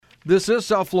This is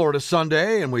South Florida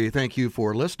Sunday, and we thank you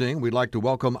for listening. We'd like to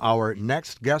welcome our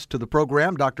next guest to the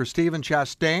program, Dr. Stephen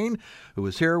Chastain, who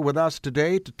is here with us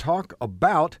today to talk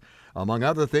about, among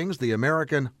other things, the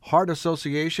American Heart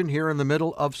Association here in the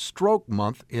middle of Stroke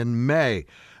Month in May.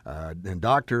 And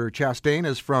Dr. Chastain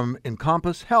is from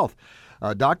Encompass Health.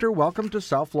 Doctor, welcome to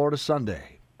South Florida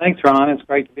Sunday. Thanks, Ron. It's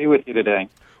great to be with you today.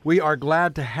 We are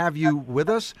glad to have you with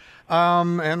us,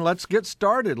 and let's get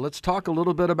started. Let's talk a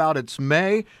little bit about it's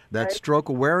May, that's Stroke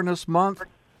Awareness Month.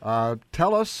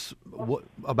 Tell us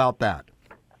about that.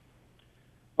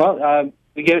 Well,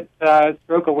 we get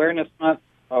Stroke Awareness Month,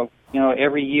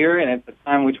 every year, and it's a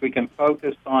time which we can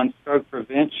focus on stroke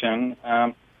prevention.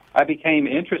 I became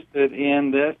interested in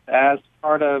this as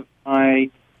part of my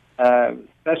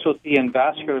specialty in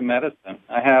vascular medicine.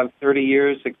 I have 30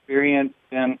 years experience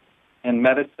in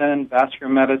medicine,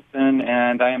 vascular medicine,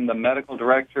 and I am the medical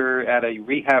director at a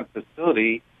rehab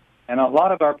facility. And a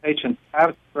lot of our patients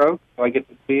have stroke, so I get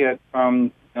to see it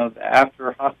from the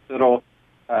after hospital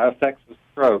effects of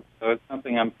stroke. So it's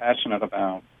something I'm passionate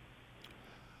about.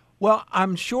 Well,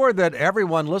 I'm sure that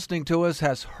everyone listening to us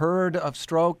has heard of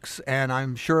strokes, and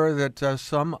I'm sure that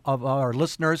some of our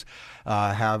listeners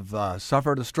have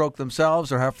suffered a stroke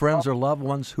themselves or have friends or loved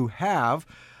ones who have.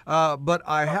 But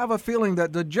I have a feeling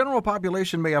that the general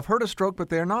population may have heard of stroke, but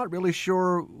they're not really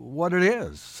sure what it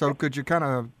is. So could you kind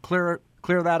of clear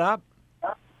that up?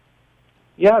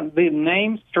 Yeah, the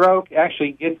name stroke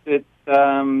actually gets its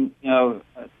a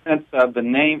sense of the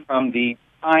name from the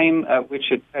time at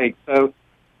which it takes. So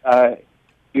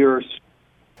you're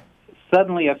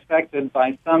suddenly affected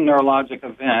by some neurologic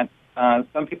event.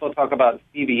 Some people talk about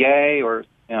CVA or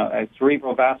a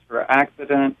cerebral vascular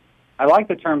accident. I like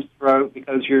the term stroke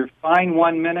because you're fine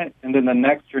 1 minute and then the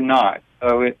next you're not.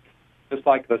 So it's just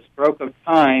like the stroke of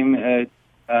time.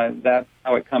 That's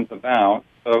how it comes about.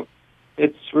 So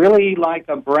it's really like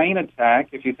a brain attack.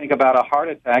 If you think about a heart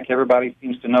attack, everybody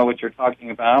seems to know what you're talking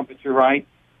about, but you're right.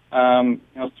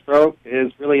 Stroke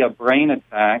is really a brain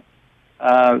attack.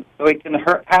 So it can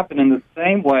happen in the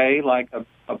same way like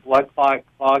a blood clot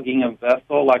clogging a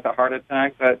vessel, like a heart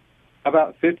attack. But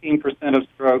about 15% of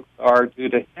strokes are due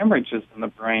to hemorrhages in the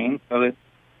brain. So it's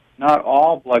not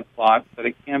all blood clots, but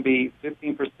it can be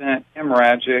 15%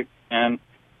 hemorrhagic, and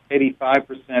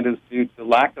 85% is due to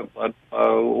lack of blood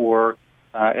flow or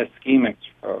ischemic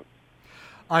stroke.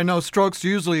 I know stroke's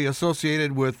usually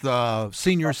associated with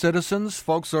senior citizens,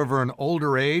 folks over an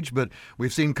older age, but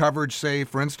we've seen coverage, say,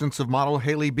 for instance, of model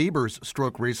Hailey Bieber's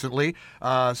stroke recently.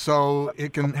 So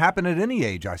it can happen at any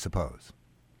age, I suppose.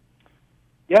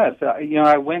 Yes,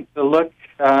 I went to look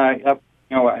up,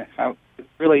 how it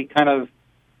really kind of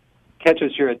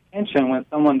catches your attention when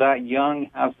someone that young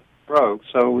has a stroke.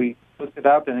 So we looked it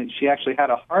up, and she actually had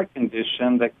a heart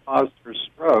condition that caused her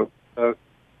stroke. So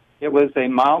it was a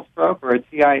mild stroke or a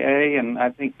TIA, and I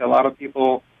think a lot of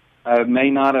people may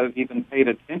not have even paid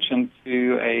attention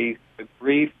to a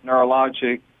brief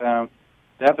neurologic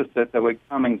deficit that would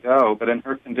come and go. But in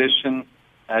her condition,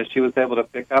 she was able to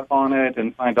pick up on it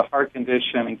and find a heart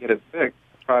condition and get it fixed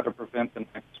to try to prevent the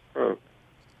next stroke.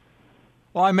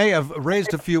 Well, I may have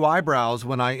raised a few eyebrows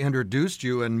when I introduced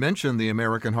you and mentioned the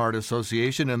American Heart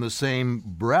Association in the same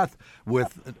breath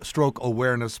with Stroke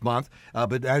Awareness Month.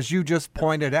 But as you just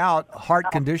pointed out, heart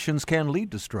conditions can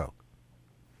lead to stroke.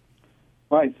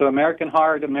 Right. So American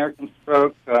Heart, American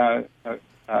Stroke, Heart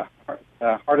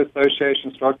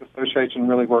Association, Stroke Association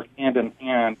really work hand in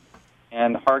hand.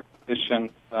 And heart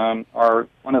conditions are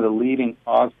one of the leading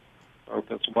causes of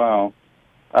stroke as well.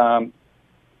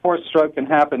 Of course, stroke can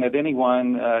happen at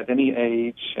anyone, at any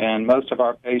age, and most of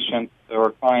our patients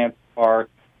or clients are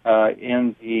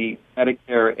in the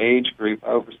Medicare age group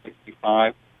over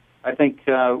 65. I think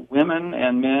women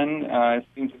and men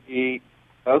seem to be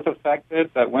both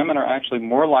affected, but women are actually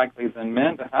more likely than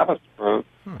men to have a stroke.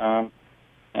 And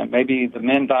maybe the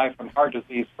men die from heart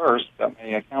disease first, that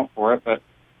may account for it, but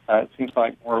it seems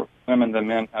like more women than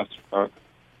men have stroke.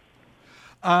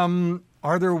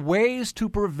 Are there ways to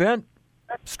prevent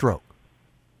stroke?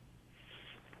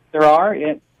 There are.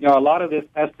 A lot of this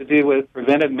has to do with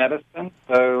preventive medicine.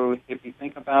 So if you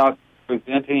think about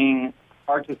preventing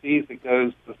heart disease, it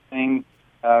goes the same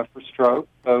for stroke.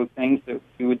 So things that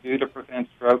you would do to prevent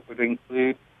stroke would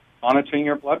include monitoring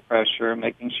your blood pressure,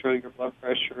 making sure your blood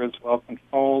pressure is well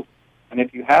controlled, and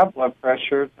if you have blood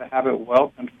pressure, to have it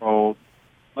well controlled.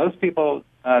 Most people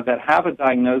that have a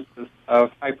diagnosis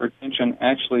of hypertension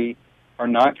actually are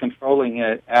not controlling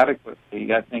it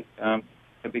adequately. I think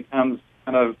it becomes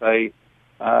kind of a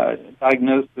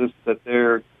diagnosis that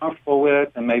they're comfortable with,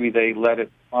 and maybe they let it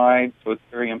slide, so it's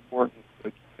very important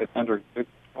to keep it under good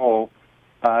control.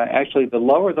 actually, the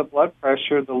lower the blood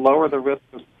pressure, the lower the risk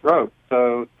of stroke.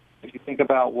 So if you think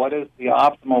about what is the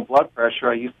optimal blood pressure,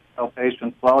 I used to tell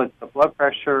patients, well, it's the blood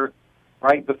pressure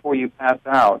right before you pass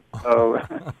out. So,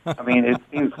 I mean, it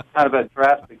seems kind of a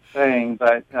drastic thing,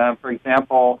 but for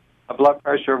example, a blood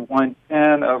pressure of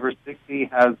 110 over 60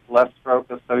 has less stroke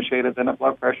associated than a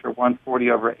blood pressure of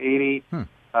 140 over 80,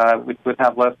 which would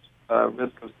have less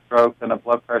risk of stroke than a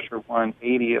blood pressure of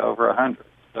 180 over 100.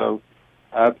 So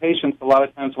patients a lot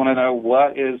of times want to know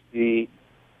what is the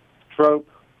stroke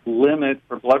limit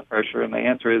for blood pressure, and the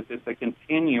answer is it's a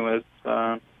continuous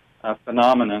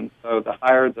phenomenon. So the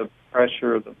higher the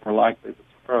pressure, the more likely the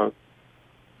stroke.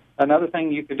 Another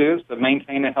thing you could do is to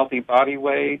maintain a healthy body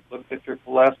weight, look at your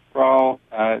cholesterol,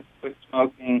 quit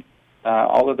smoking,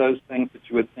 all of those things that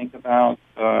you would think about,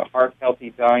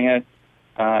 heart-healthy diet.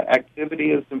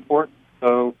 Activity is important,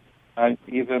 so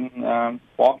even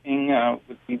walking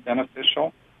would be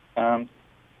beneficial.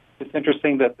 It's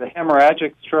interesting that the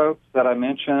hemorrhagic strokes that I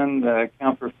mentioned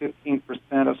account for 15%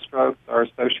 of strokes are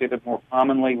associated more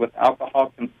commonly with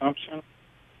alcohol consumption.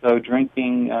 So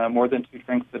drinking more than 2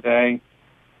 drinks a day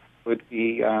would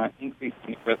be increasing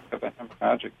the risk of a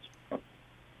hemorrhagic stroke.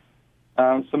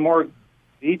 Some more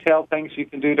detailed things you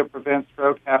can do to prevent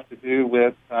stroke have to do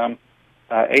with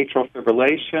atrial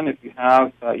fibrillation. If you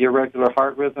have irregular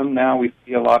heart rhythm, now we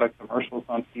see a lot of commercials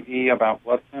on TV about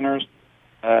blood thinners.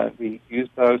 We use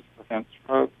those to prevent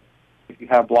stroke. If you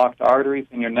have blocked arteries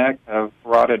in your neck, have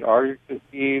carotid artery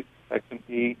disease, that can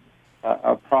be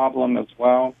a problem as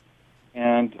well.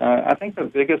 And I think the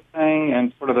biggest thing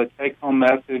and sort of a take-home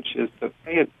message is to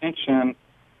pay attention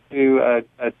to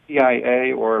a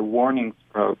TIA or a warning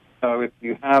stroke. So if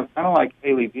you have, kind of like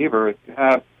Hailey-Bieber, if you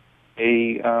have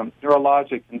a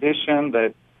neurologic condition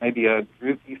that maybe a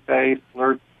droopy face,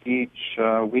 slurred speech,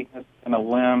 weakness in a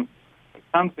limb, it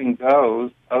comes and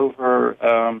goes over,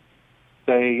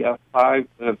 say, a 5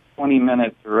 to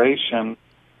 20-minute duration,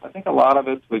 I think a lot of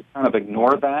us would kind of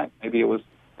ignore that. Maybe it was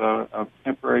a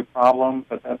temporary problem,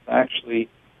 but that's actually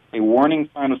a warning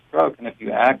sign of stroke, and if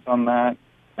you act on that, it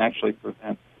can actually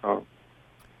prevent stroke.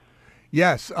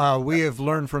 Yes, we have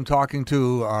learned from talking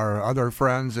to our other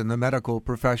friends in the medical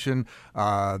profession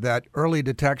that early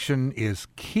detection is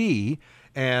key,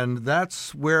 and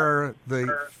that's where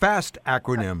the FAST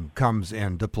acronym comes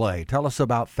into play. Tell us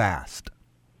about FAST.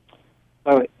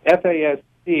 So FAST,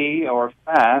 or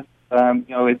FAST,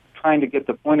 it's trying to get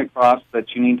the point across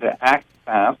that you need to act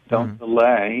fast, don't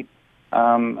delay.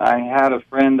 I had a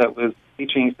friend that was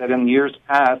teaching, he said in years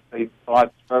past they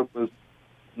thought stroke was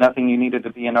nothing you needed to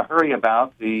be in a hurry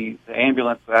about. The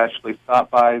ambulance would actually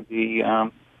stop by the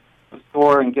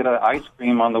store and get an ice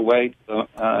cream on the way to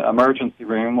the emergency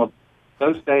room. Well,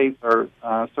 those days are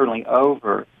certainly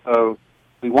over. So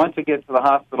we want to get to the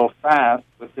hospital fast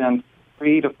within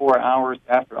 3 to 4 hours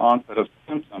after onset of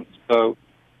symptoms. So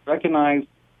recognize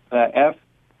the F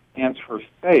stands for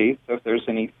face, so if there's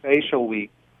any facial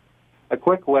weakness. A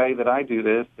quick way that I do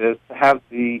this is to have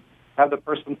the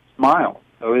person smile.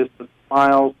 So is the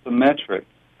smile symmetric?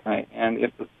 Right? And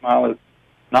if the smile is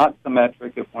not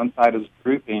symmetric, if one side is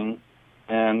drooping,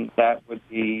 then that would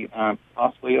be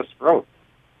possibly a stroke.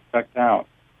 Checked out.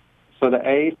 So the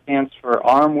A stands for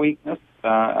arm weakness.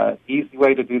 An easy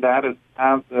way to do that is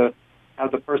have the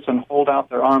person hold out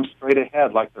their arms straight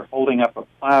ahead, like they're holding up a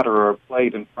platter or a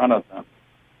plate in front of them.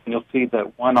 And you'll see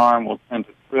that one arm will tend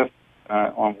to drift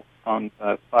on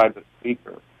the side of the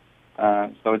speaker.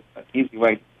 So it's an easy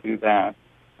way to do that.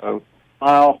 So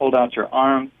smile, hold out your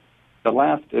arms. The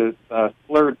last is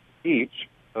slurred speech.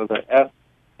 So the S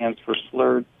stands for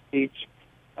slurred speech.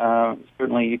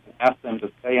 Certainly you can ask them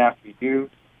to say after you.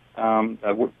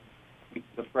 The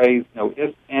phrase,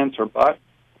 ifs, ands, or buts,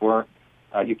 or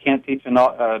you can't teach an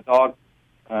old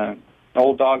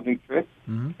dog new tricks.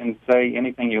 You can say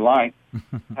anything you like.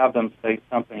 Have them say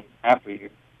something after you,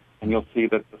 and you'll see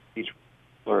that the speech was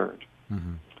slurred.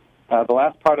 The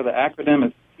last part of the acronym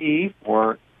is T,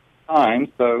 or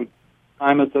time. So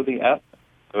time is of the essence.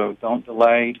 So don't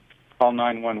delay. Call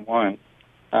 911.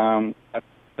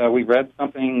 We read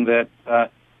something that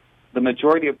the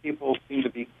majority of people seem to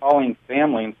be calling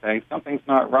family and say, something's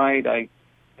not right.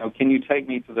 Can you take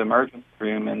me to the emergency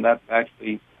room? And that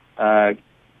actually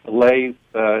delays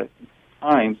the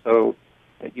time. So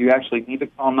you actually need to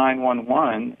call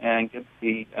 911 and get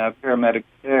the paramedics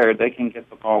there. They can get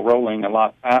the ball rolling a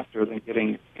lot faster than getting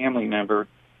your family member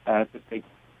to take the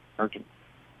emergency.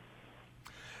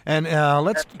 And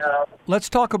let's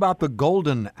talk about the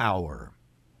golden hour.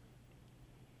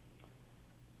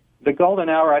 The golden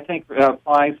hour, I think,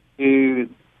 applies to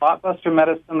blockbuster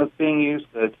medicine that's being used,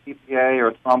 the TPA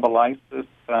or thrombolysis.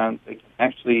 They can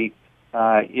actually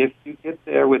If you get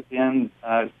there within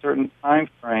a certain time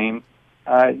frame,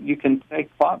 you can take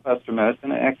clotbuster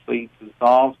medicine. It actually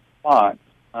dissolves clots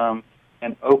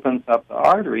and opens up the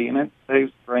artery, and it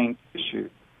saves brain tissue.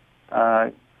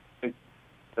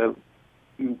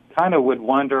 You kind of would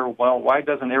wonder, well, why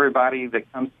doesn't everybody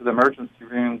that comes to the emergency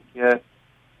room get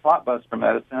clotbuster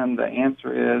medicine? The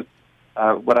answer is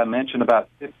what I mentioned, about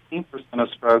 15% of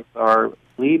strokes are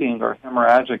bleeding or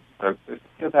hemorrhagic strokes. So if you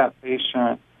give that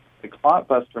patient the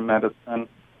clotbuster medicine,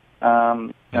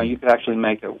 you could actually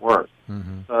make it worse.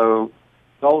 Mm-hmm. So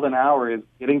golden hour is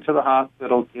getting to the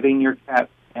hospital, getting your CAT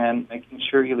scan, making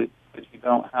sure that you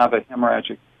don't have a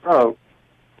hemorrhagic stroke,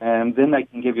 and then they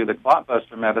can give you the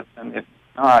clotbuster medicine if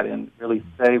not, and really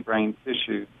save brain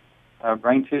tissue.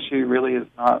 Brain tissue really is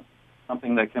not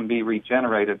something that can be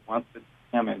regenerated. Once it's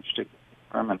damaged, it can be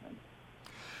permanent.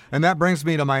 And that brings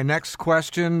me to my next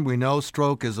question. We know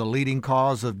stroke is a leading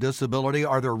cause of disability.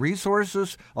 Are there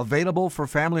resources available for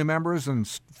family members and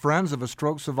friends of a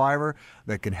stroke survivor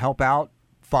that can help out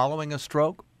following a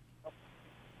stroke?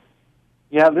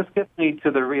 Yeah, this gets me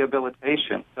to the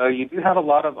rehabilitation. So you do have a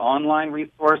lot of online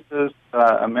resources,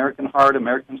 American Heart,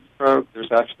 American Stroke.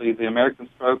 There's actually the American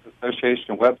Stroke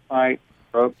Association website,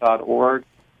 stroke.org.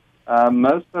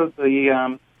 Most of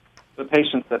the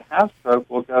patients that have stroke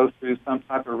will go through some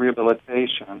type of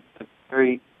rehabilitation. It's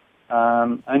very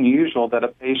unusual that a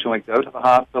patient would go to the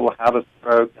hospital, have a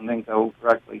stroke, and then go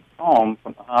directly home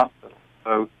from the hospital.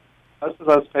 So most of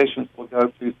those patients will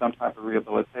go through some type of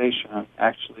rehabilitation.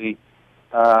 Actually,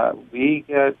 we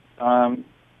get,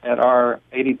 at our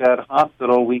 80-bed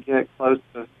hospital, we get close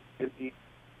to 50,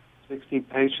 60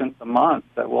 patients a month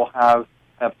that will have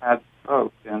had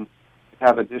stroke, and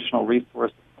have additional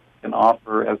resources we can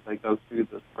offer as they go through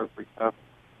the stroke recovery.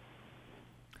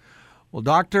 Well,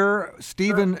 Dr.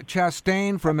 Stephen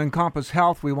Chastain from Encompass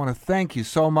Health, we want to thank you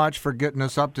so much for getting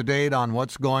us up to date on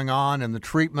what's going on in the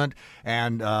treatment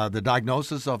and the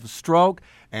diagnosis of stroke,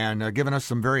 and giving us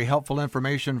some very helpful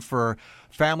information for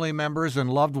family members and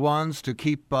loved ones to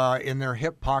keep in their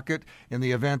hip pocket in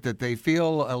the event that they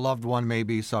feel a loved one may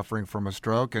be suffering from a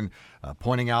stroke, and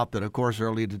pointing out that, of course,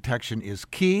 early detection is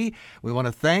key. We want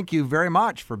to thank you very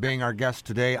much for being our guest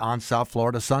today on South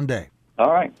Florida Sunday.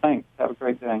 All right, thanks. Have a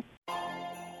great day.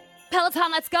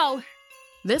 Peloton, let's go!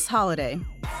 This holiday,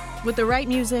 with the right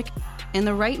music and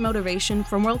the right motivation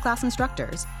from world-class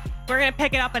instructors, we're going to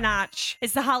pick it up a notch.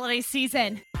 It's the holiday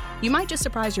season. You might just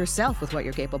surprise yourself with what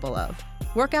you're capable of.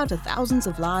 Work out to thousands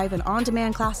of live and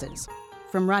on-demand classes,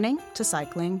 from running to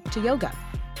cycling to yoga.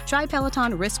 Try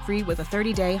Peloton risk-free with a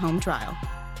 30-day home trial.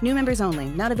 New members only,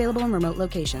 not available in remote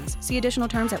locations. See additional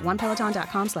terms at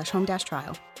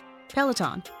onepeloton.com/home-trial.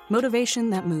 Peloton, motivation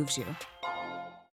that moves you.